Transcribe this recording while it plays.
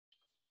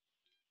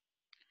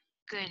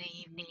Good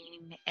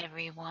evening,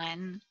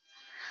 everyone.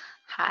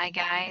 Hi,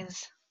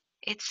 guys.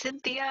 It's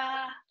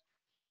Cynthia.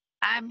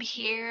 I'm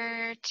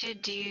here to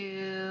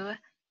do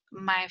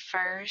my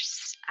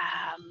first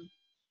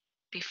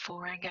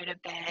before I go to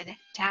bed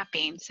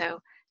tapping. So,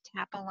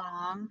 tap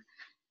along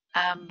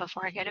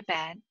before I go to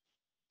bed,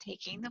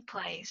 taking the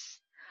place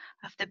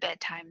of the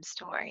bedtime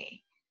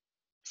story.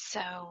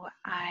 So,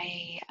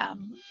 I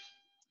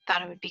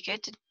thought it would be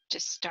good to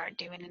just start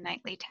doing a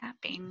nightly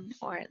tapping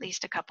or at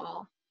least a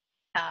couple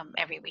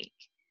every week.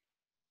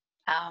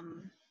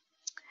 Um,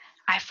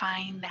 I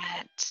find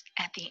that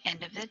at the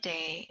end of the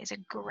day is a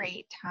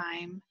great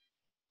time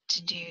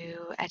to do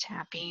a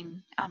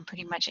tapping.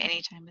 Pretty much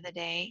any time of the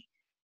day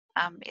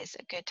is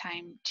a good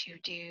time to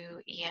do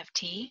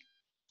EFT,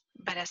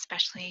 but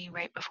especially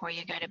right before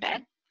you go to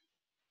bed.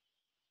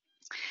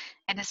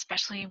 And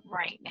especially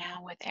right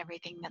now with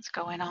everything that's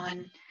going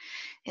on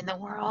in the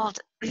world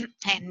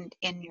and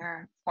in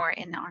your or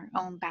in our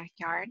own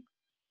backyard,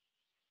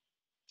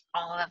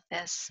 all of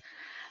this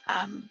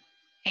um,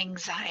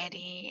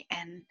 anxiety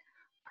and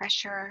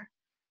pressure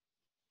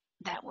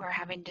that we're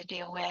having to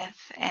deal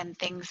with, and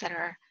things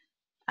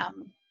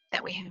um,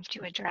 that we have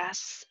to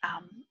address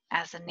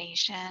as a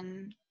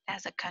nation,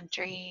 as a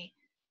country,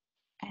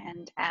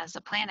 and as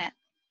a planet.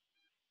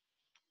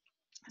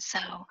 So,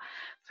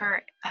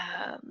 for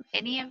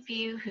any of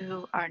you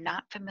who are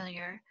not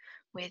familiar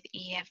with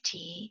EFT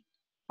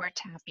or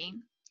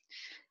tapping,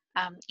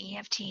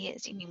 EFT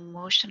is an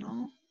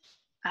emotional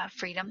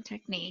freedom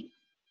technique,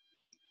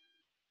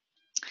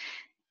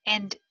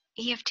 and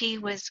EFT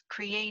was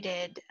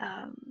created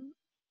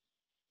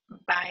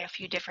by a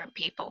few different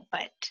people,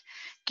 but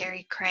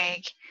Gary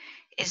Craig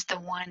is the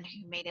one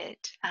who made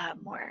it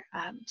more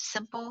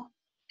simple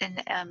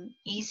and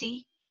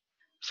easy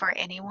for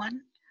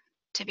anyone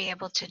to be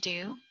able to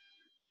do.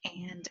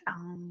 And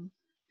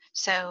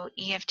so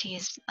EFT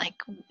is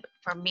like,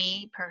 for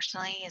me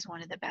personally, is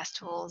one of the best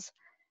tools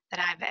that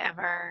I've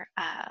ever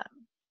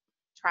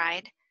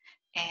tried.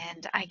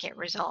 And I get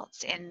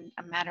results in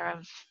a matter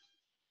of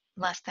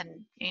less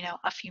than,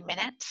 a few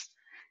minutes.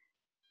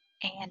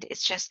 And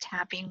it's just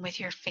tapping with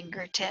your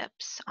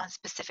fingertips on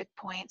specific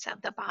points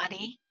of the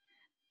body,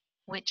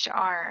 which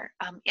are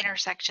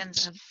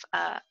intersections of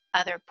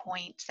other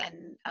points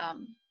and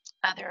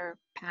other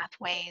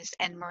pathways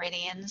and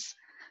meridians.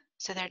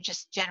 So they're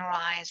just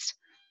generalized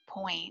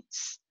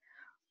points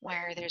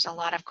where there's a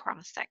lot of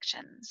cross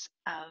sections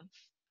of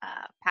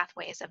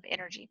pathways, of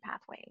energy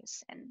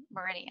pathways and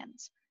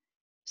meridians.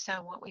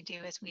 So what we do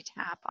is we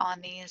tap on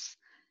these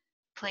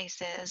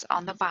places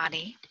on the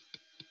body,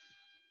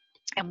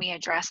 and we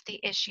address the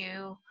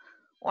issue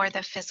or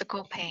the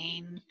physical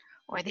pain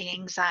or the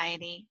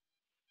anxiety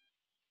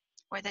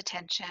or the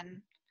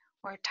tension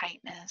or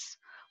tightness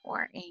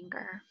or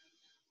anger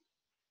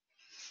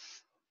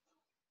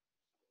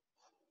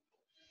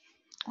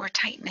or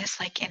tightness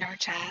like in our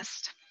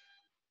chest.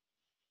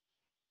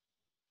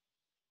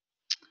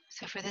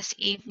 So for this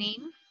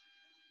evening,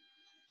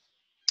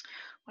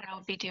 what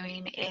I'll be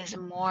doing is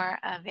more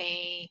of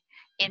a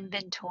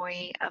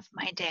inventory of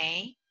my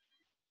day,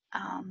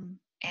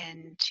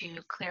 and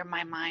to clear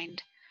my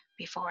mind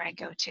before I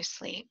go to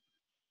sleep.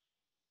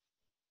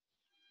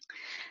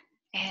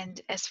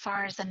 And as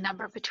far as the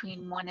number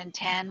between 1 and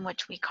 10,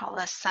 which we call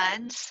a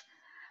SUDS,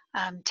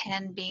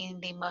 10 being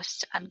the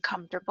most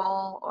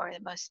uncomfortable or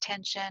the most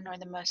tension or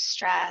the most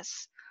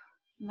stress,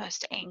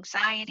 most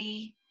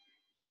anxiety.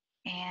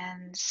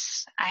 And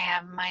I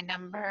have my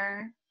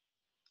number,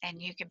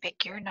 and you can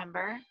pick your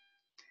number.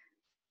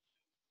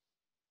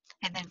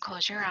 And then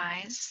close your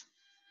eyes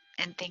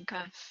and think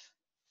of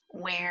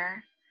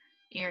where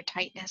your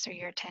tightness or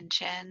your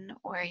tension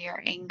or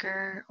your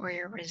anger or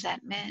your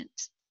resentment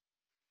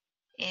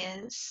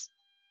is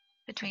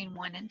between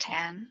 1 and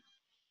 10.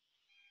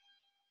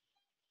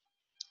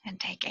 And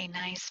take a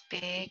nice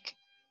big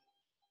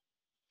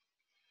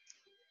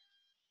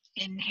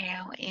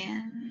inhale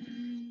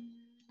in,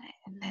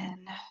 and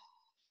then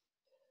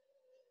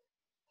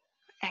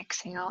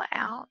exhale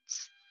out.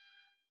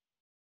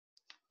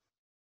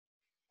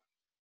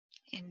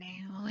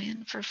 Inhale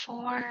in for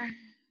 4.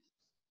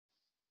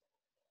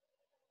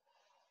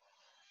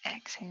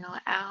 Exhale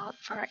out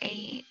for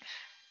 8.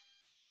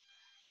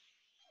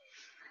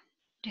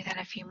 Do that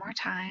a few more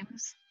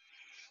times.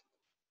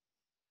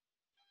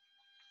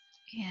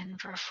 In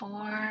for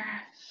 4.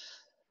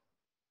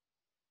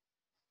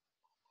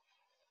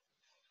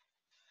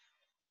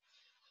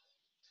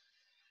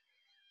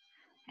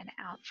 And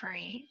out for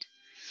 8.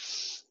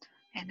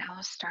 And now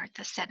I'll start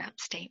the setup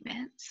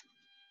statements.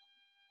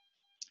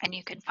 And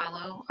you can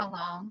follow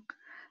along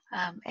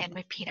and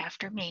repeat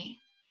after me.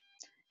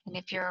 And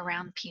if you're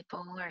around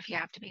people or if you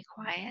have to be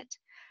quiet,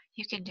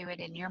 you can do it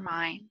in your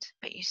mind,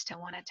 but you still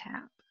want to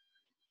tap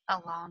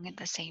along at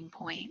the same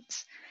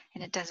points.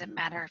 And it doesn't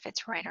matter if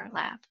it's right or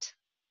left.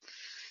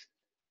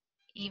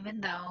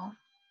 Even though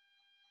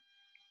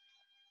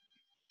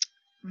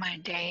my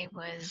day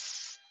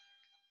was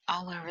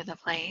all over the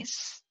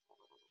place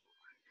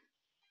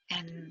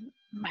and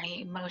my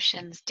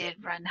emotions did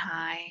run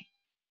high,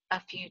 a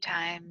few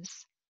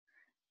times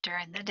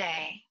during the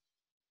day,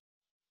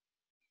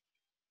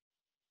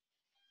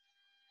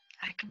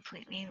 I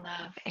completely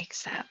love,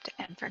 accept,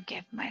 and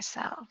forgive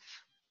myself.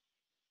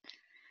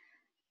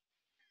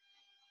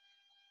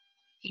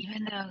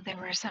 Even though there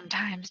were some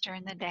times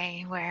during the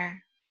day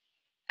where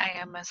I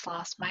almost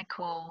lost my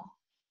cool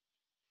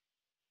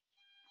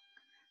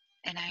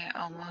and I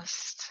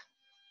almost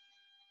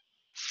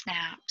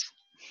snapped,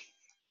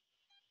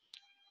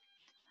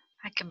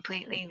 I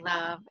completely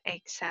love,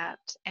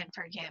 accept, and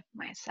forgive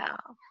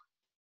myself.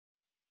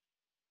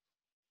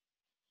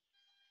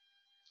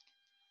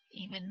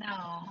 Even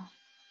though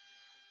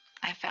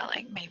I felt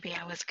like maybe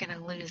I was going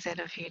to lose it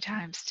a few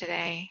times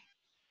today.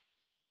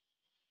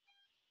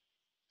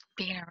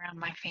 Being around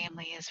my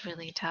family is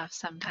really tough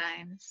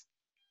sometimes.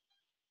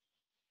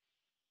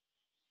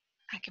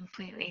 I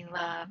completely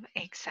love,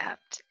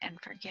 accept, and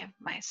forgive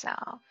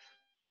myself.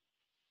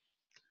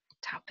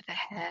 Top of the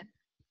head.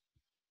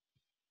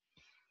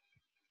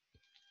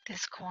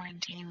 This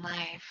quarantine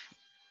life,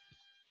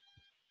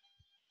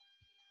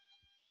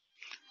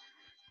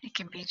 it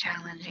can be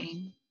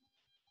challenging.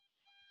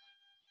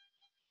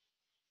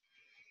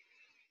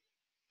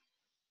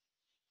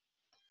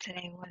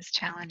 Today was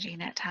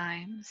challenging at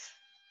times.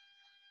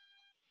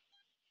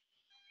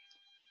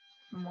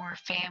 More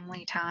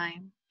family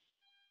time,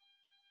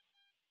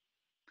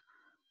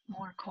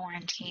 more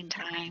quarantine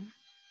time,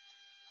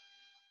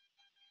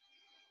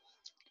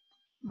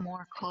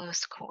 more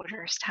close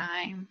quarters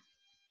time.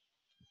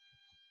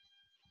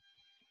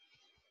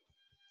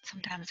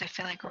 Sometimes I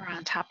feel like we're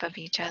on top of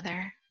each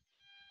other.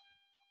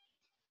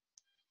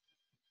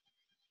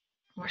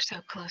 We're so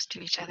close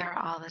to each other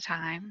all the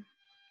time.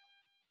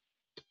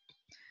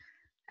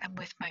 I'm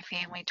with my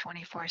family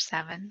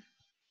 24/7.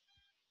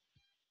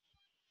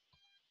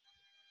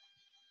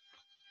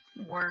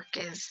 Work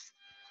is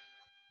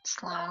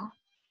slow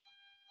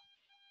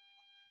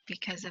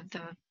because of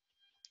the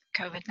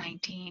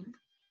COVID-19.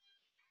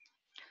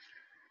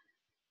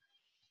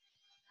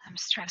 I'm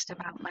stressed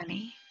about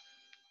money.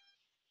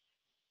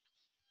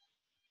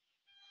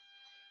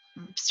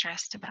 I'm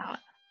stressed about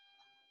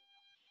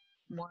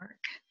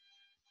work.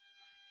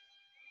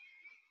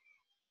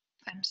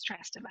 I'm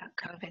stressed about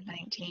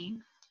COVID-19.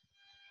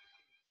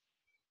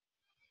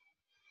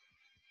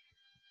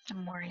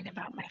 I'm worried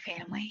about my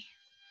family.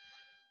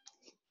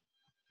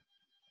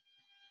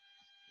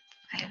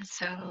 I am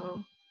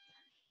so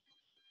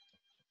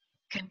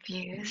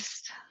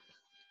confused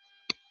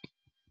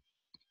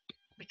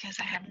because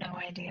I have no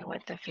idea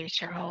what the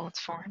future holds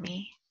for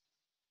me.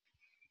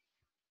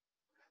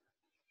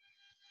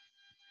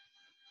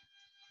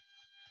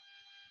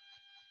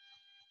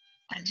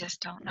 I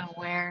just don't know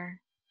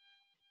where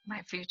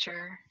my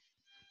future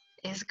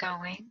is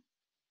going.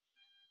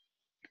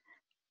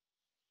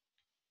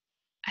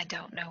 I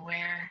don't know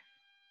where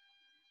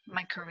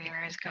my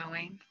career is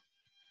going.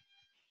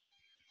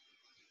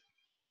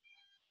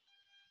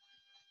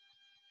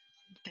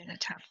 It's been a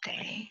tough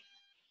day,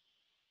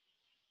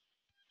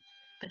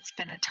 but it's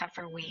been a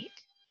tougher week.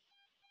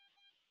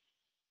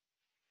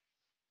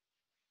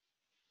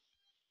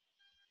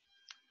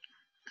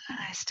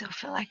 I still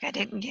feel like I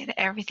didn't get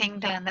everything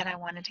done that I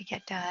wanted to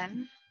get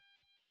done.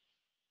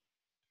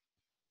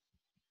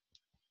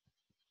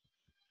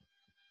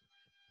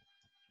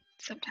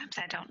 Sometimes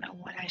I don't know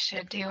what I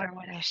should do or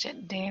what I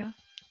shouldn't do.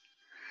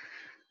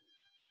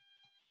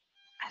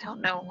 I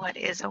don't know what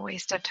is a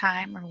waste of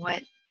time or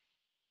what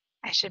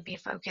I should be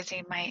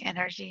focusing my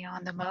energy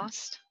on the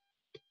most.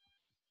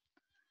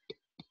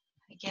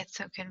 I get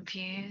so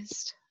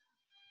confused.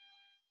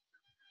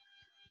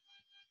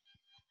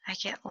 I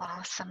get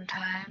lost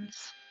sometimes.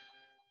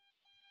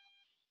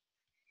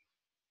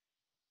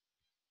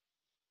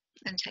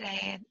 And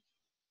today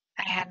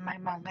I had my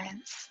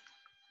moments.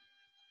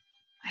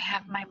 I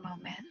have my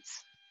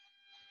moments.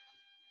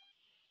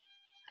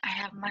 I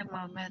have my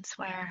moments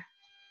where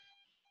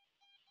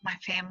my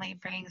family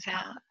brings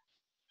out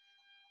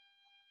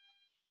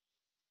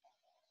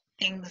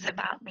things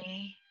about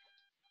me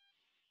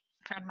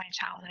from my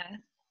childhood.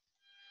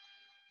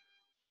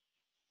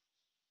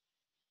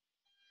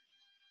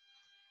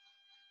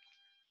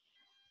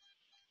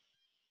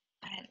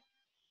 But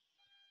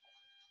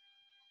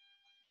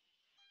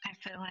I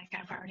feel like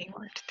I've already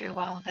worked through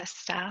all this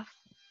stuff.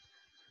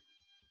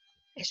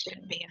 It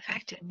shouldn't be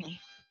affecting me.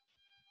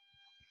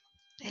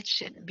 It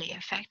shouldn't be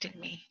affecting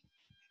me.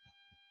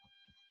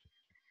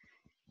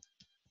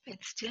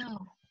 It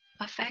still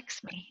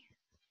affects me.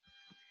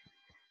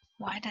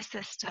 Why does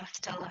this stuff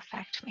still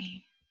affect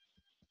me?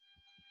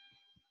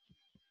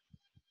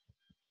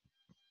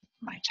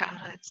 My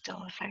childhood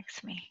still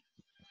affects me.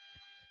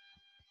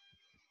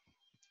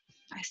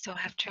 I still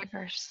have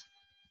triggers.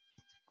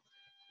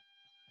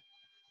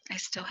 I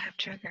still have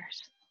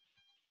triggers.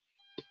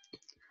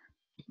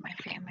 My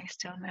family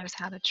still knows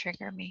how to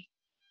trigger me.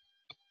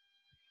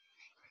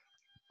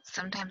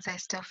 Sometimes I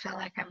still feel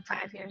like I'm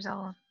 5 years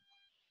old.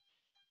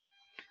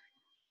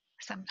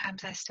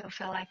 Sometimes I still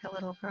feel like a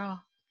little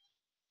girl.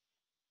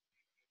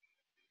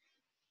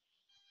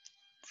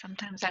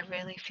 Sometimes I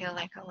really feel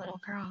like a little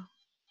girl.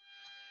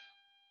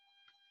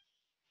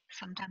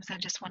 Sometimes I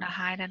just want to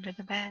hide under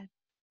the bed.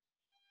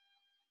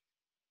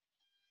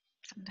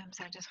 Sometimes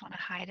I just want to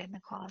hide in the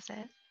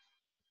closet.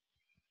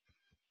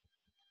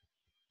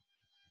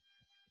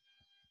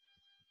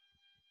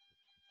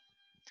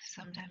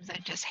 Sometimes I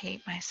just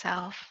hate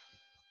myself.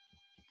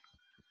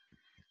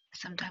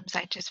 Sometimes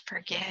I just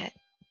forget.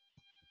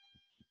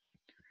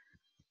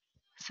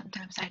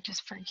 Sometimes I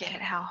just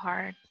forget how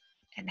hard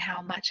and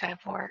how much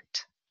I've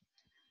worked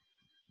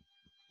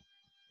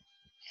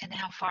and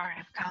how far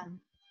I've come.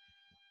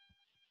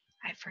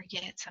 I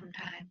forget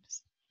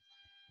sometimes.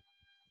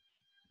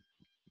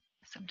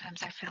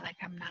 Sometimes I feel like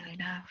I'm not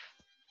enough.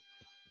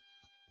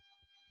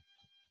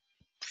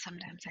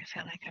 Sometimes I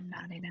feel like I'm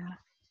not enough.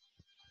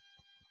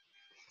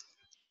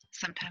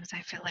 Sometimes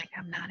I feel like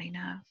I'm not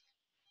enough.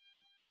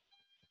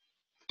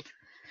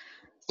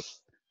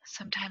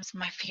 Sometimes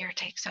my fear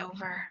takes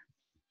over.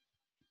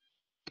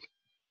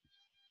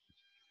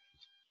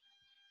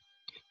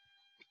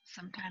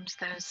 Sometimes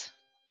those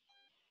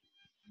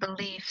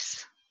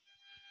beliefs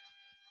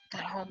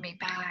that hold me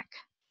back,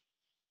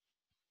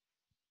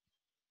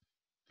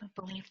 the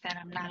belief that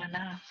I'm not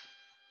enough.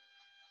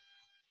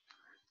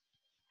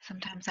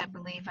 Sometimes I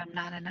believe I'm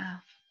not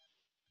enough.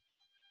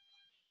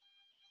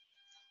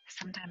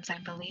 Sometimes I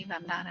believe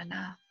I'm not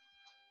enough.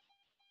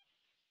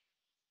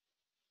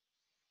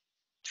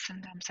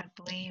 Sometimes I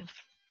believe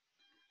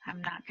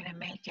I'm not going to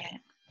make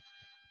it.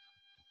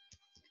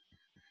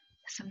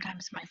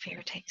 Sometimes my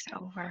fear takes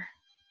over.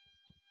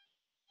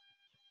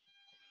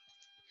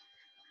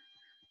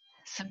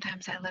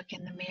 Sometimes I look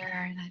in the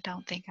mirror and I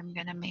don't think I'm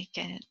going to make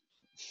it.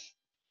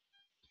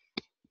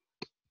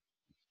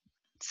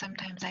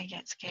 Sometimes I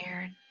get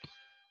scared.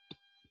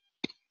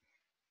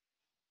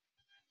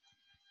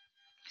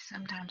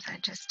 Sometimes I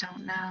just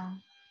don't know.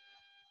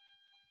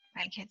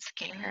 I get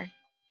scared.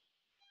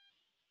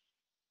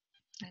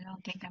 I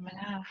don't think I'm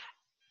enough.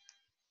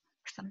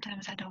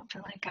 Sometimes I don't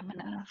feel like I'm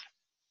enough.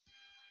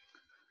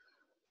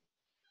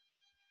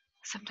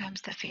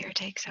 Sometimes the fear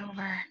takes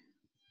over.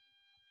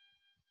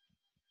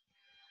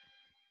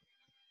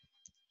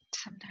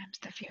 Sometimes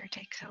the fear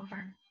takes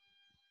over.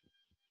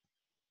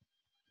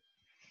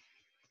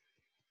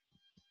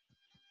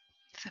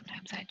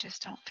 Sometimes I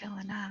just don't feel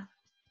enough.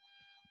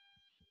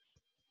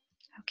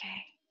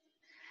 Okay.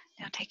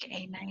 Now take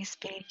a nice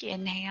big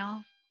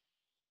inhale.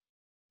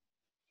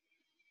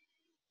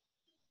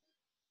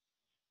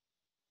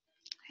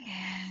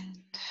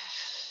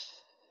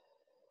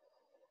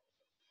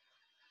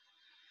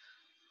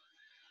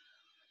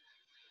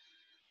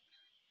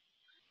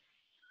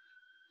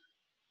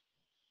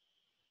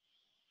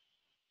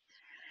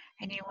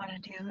 And you want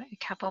to do a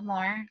couple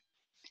more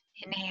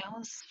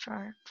inhales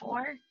for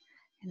 4,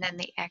 and then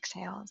the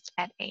exhales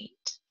at 8.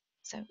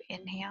 So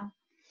inhale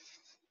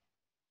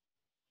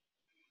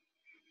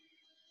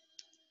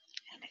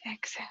and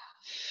exhale.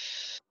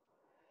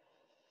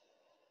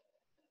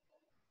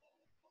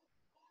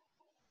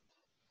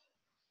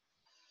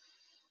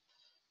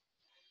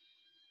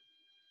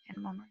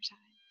 And one more time.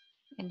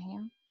 Inhale.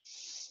 And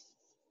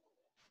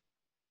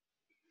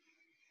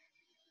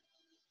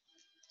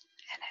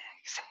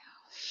exhale.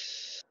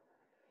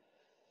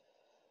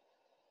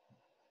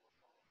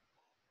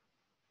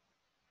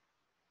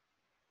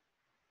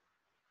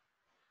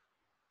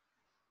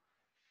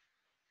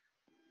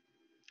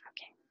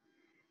 Okay.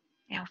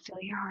 Now feel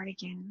your heart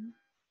again.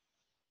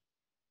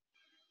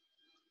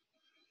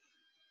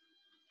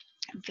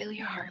 And feel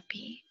your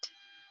heartbeat.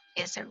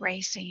 Is it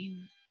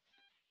racing?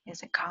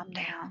 Is it calmed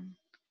down?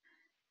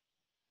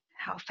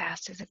 How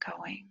fast is it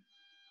going?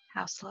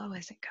 How slow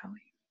is it going?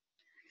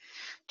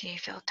 Do you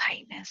feel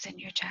tightness in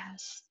your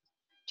chest?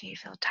 Do you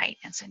feel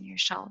tightness in your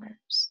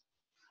shoulders?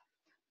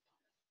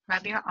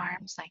 Rub your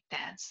arms like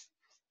this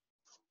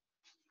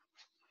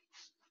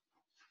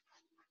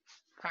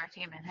for a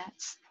few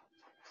minutes.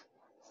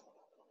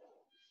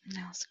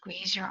 Now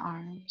squeeze your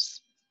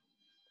arms.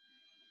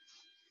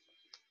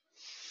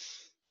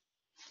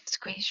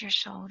 Squeeze your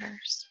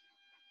shoulders.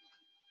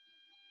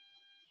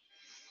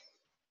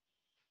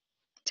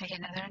 Take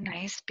another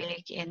nice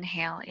big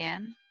inhale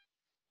in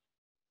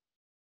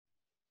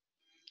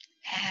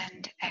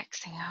and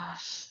exhale.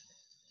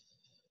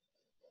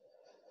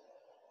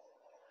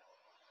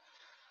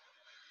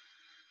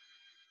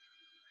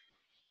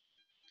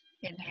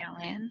 Inhale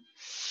in.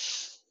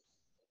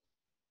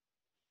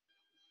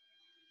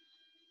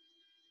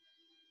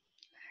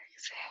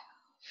 Exhale.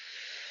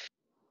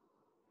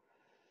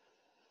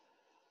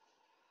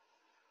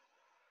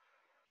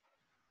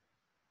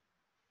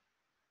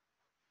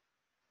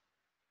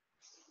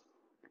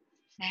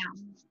 Now,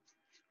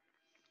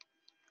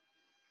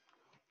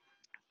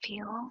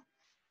 feel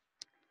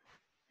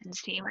and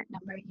see what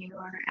number you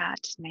are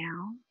at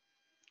now.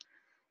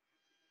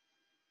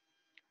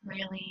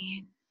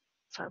 Really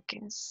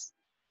focus.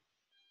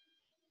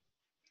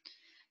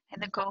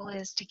 And the goal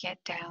is to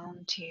get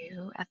down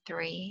to a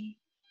 3,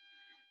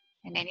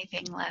 and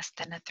anything less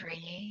than a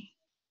 3,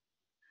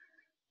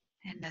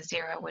 and a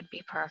 0 would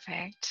be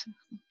perfect.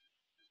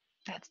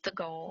 That's the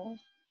goal.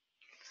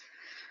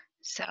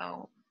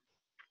 So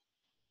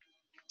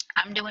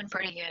I'm doing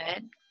pretty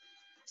good.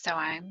 So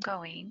I'm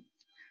going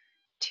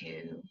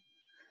to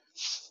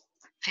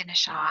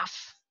finish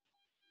off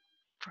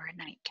for a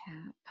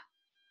nightcap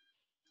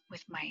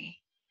with my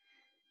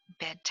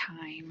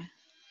bedtime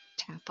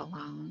tap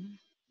along,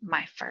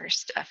 my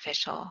first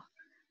official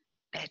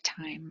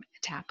bedtime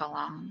tap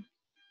along.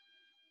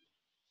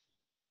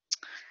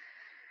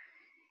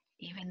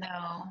 Even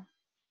though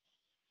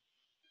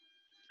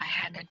I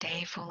had a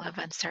day full of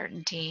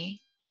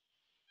uncertainty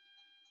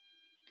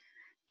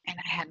and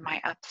I had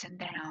my ups and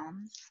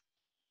downs,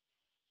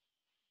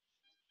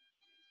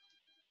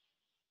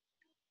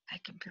 I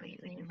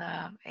completely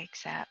love,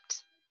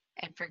 accept,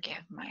 and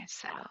forgive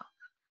myself.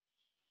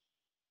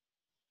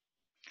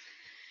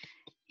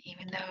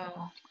 Even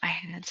though I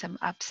had some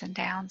ups and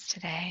downs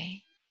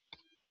today,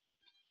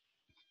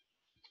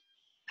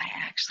 I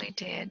actually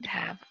did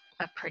have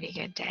a pretty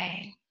good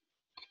day.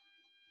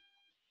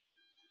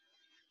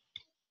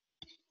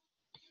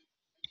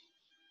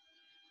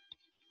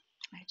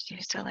 I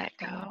choose to let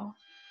go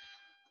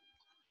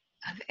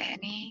of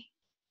any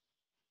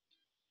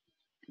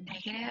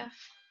negative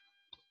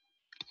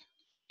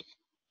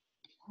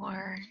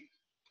or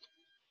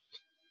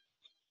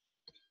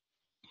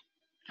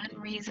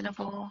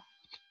unreasonable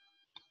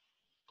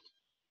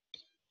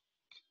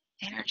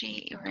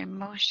energy or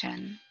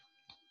emotion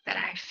that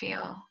I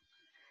feel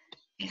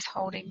is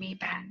holding me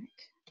back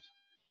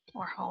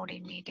or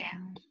holding me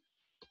down.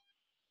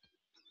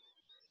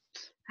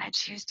 I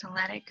choose to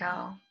let it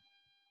go.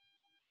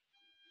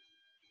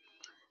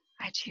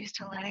 I choose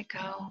to let it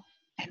go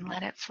and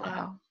let it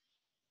flow.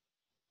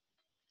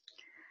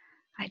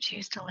 I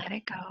choose to let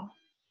it go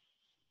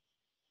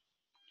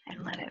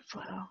and let it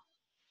flow.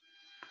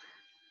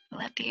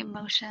 Let the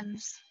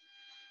emotions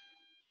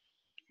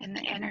and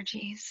the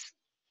energies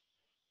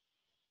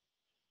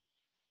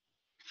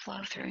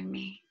flow through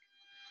me.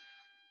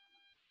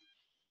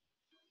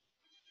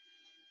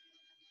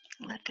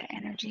 Let the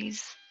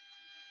energies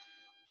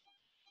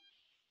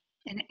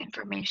and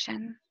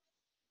information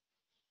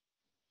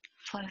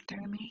flow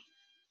through me.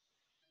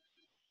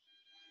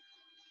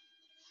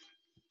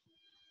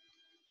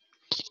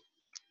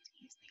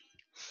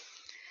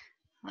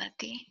 Let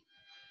the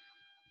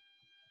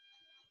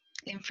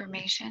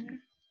information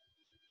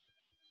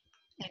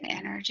and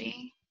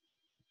energy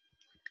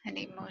and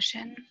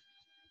emotion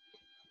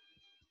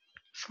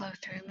flow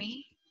through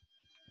me.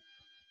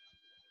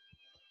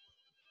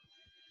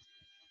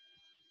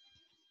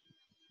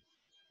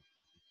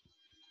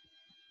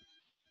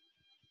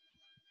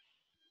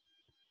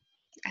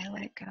 I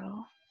let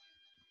go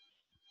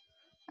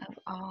of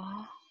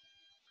all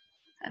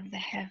of the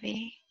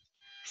heavy,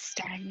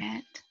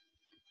 stagnant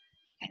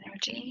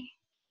energy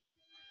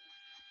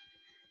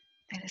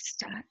that is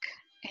stuck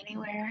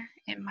anywhere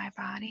in my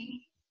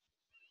body,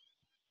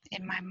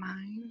 in my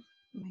mind,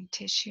 my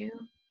tissue,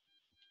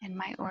 and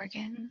my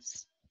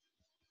organs.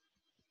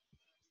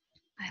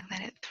 I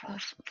let it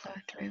flow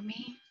through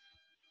me.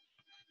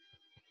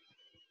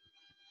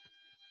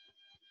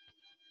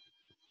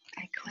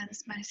 I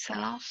cleanse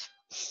myself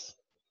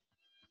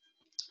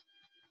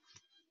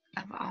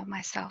of all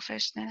my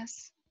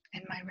selfishness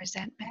and my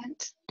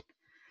resentment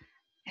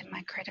and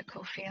my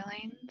critical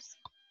feelings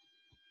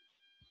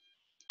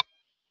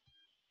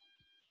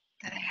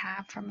that I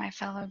have for my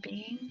fellow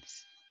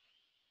beings,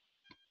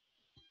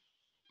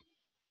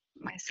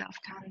 my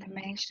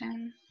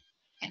self-condemnation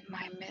and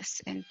my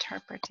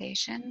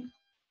misinterpretation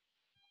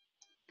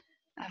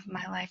of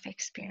my life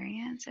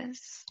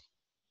experiences.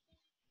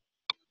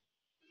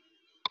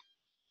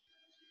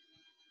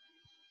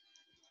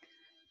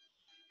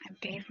 I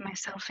bathe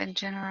myself in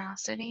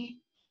generosity,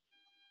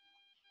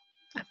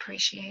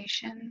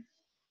 appreciation,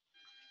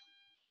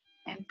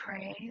 and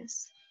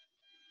praise.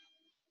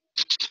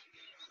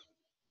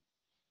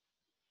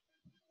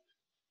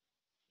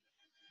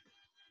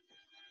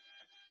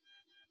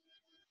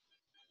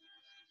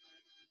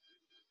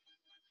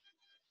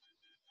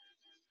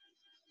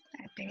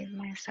 I bathe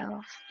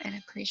myself in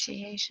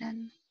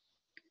appreciation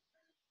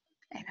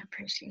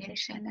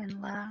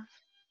and love.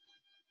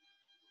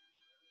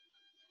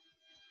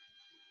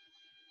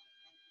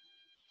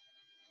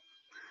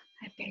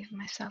 I bathe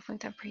myself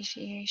with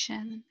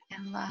appreciation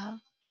and love.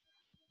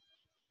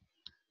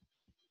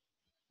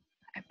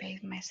 I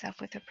bathe myself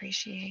with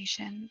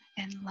appreciation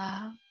and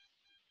love.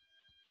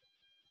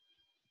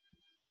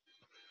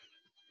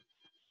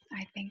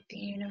 I thank the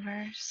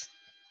universe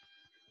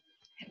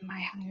and my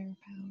higher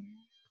power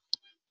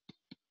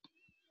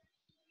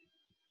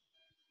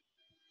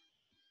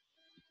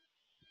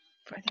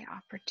for the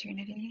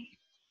opportunity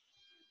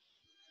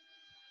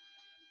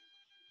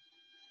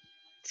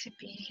to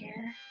be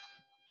here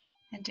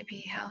and to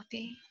be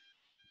healthy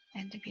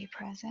and to be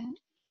present.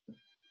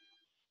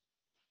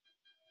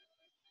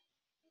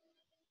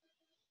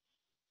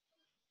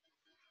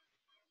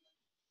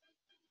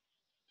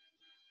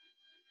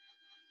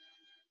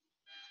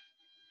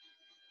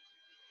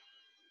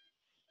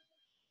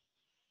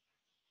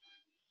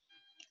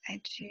 I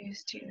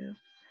choose to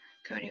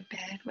go to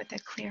bed with a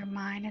clear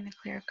mind and a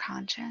clear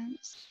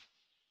conscience.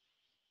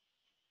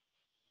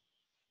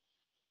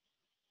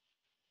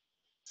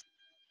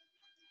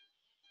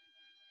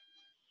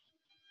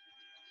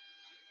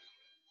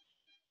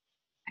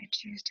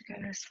 choose to go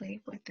to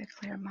sleep with a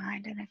clear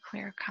mind and a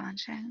clear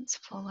conscience,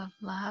 full of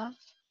love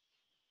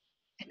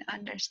and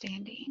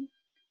understanding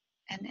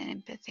and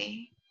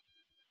empathy.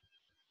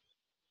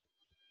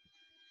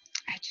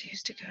 I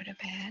choose to go to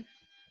bed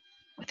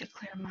with a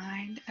clear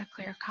mind, a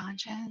clear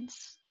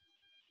conscience,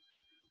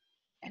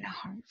 and a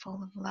heart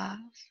full of love,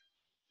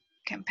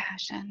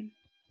 compassion,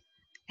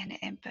 and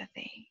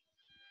empathy.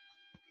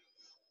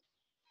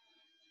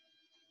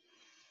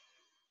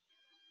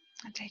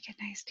 I take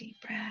a nice deep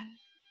breath.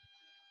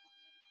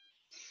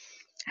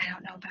 I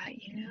don't know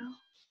about you,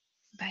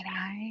 but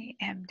I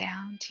am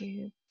down to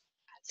 0.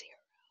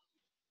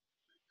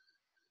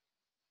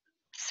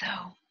 So,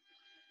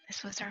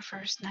 this was our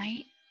first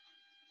night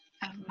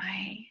of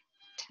my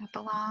tap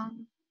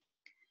along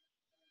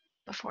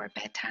before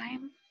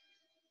bedtime.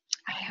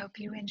 I hope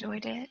you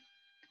enjoyed it.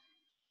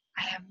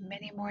 I have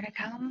many more to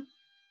come.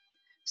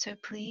 So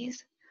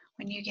please,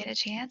 when you get a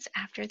chance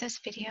after this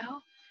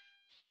video,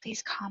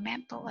 please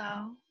comment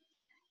below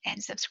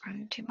and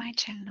subscribe to my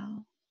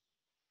channel.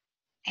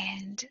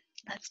 And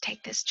let's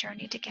take this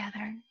journey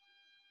together.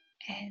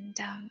 And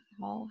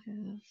we'll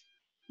have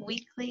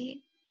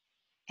weekly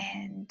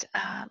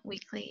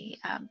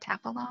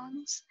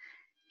tap-alongs,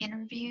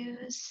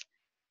 interviews,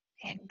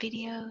 and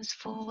videos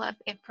full of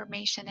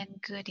information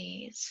and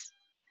goodies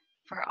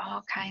for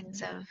all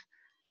kinds of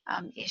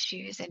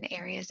issues and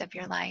areas of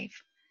your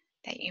life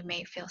that you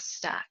may feel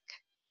stuck.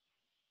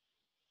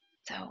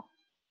 So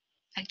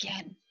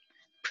again,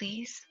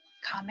 please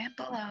comment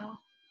below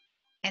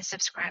and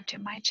subscribe to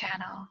my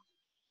channel.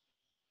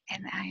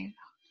 And I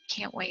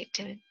can't wait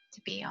to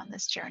be on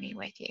this journey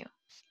with you.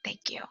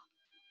 Thank you.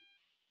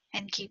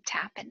 And keep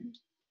tapping.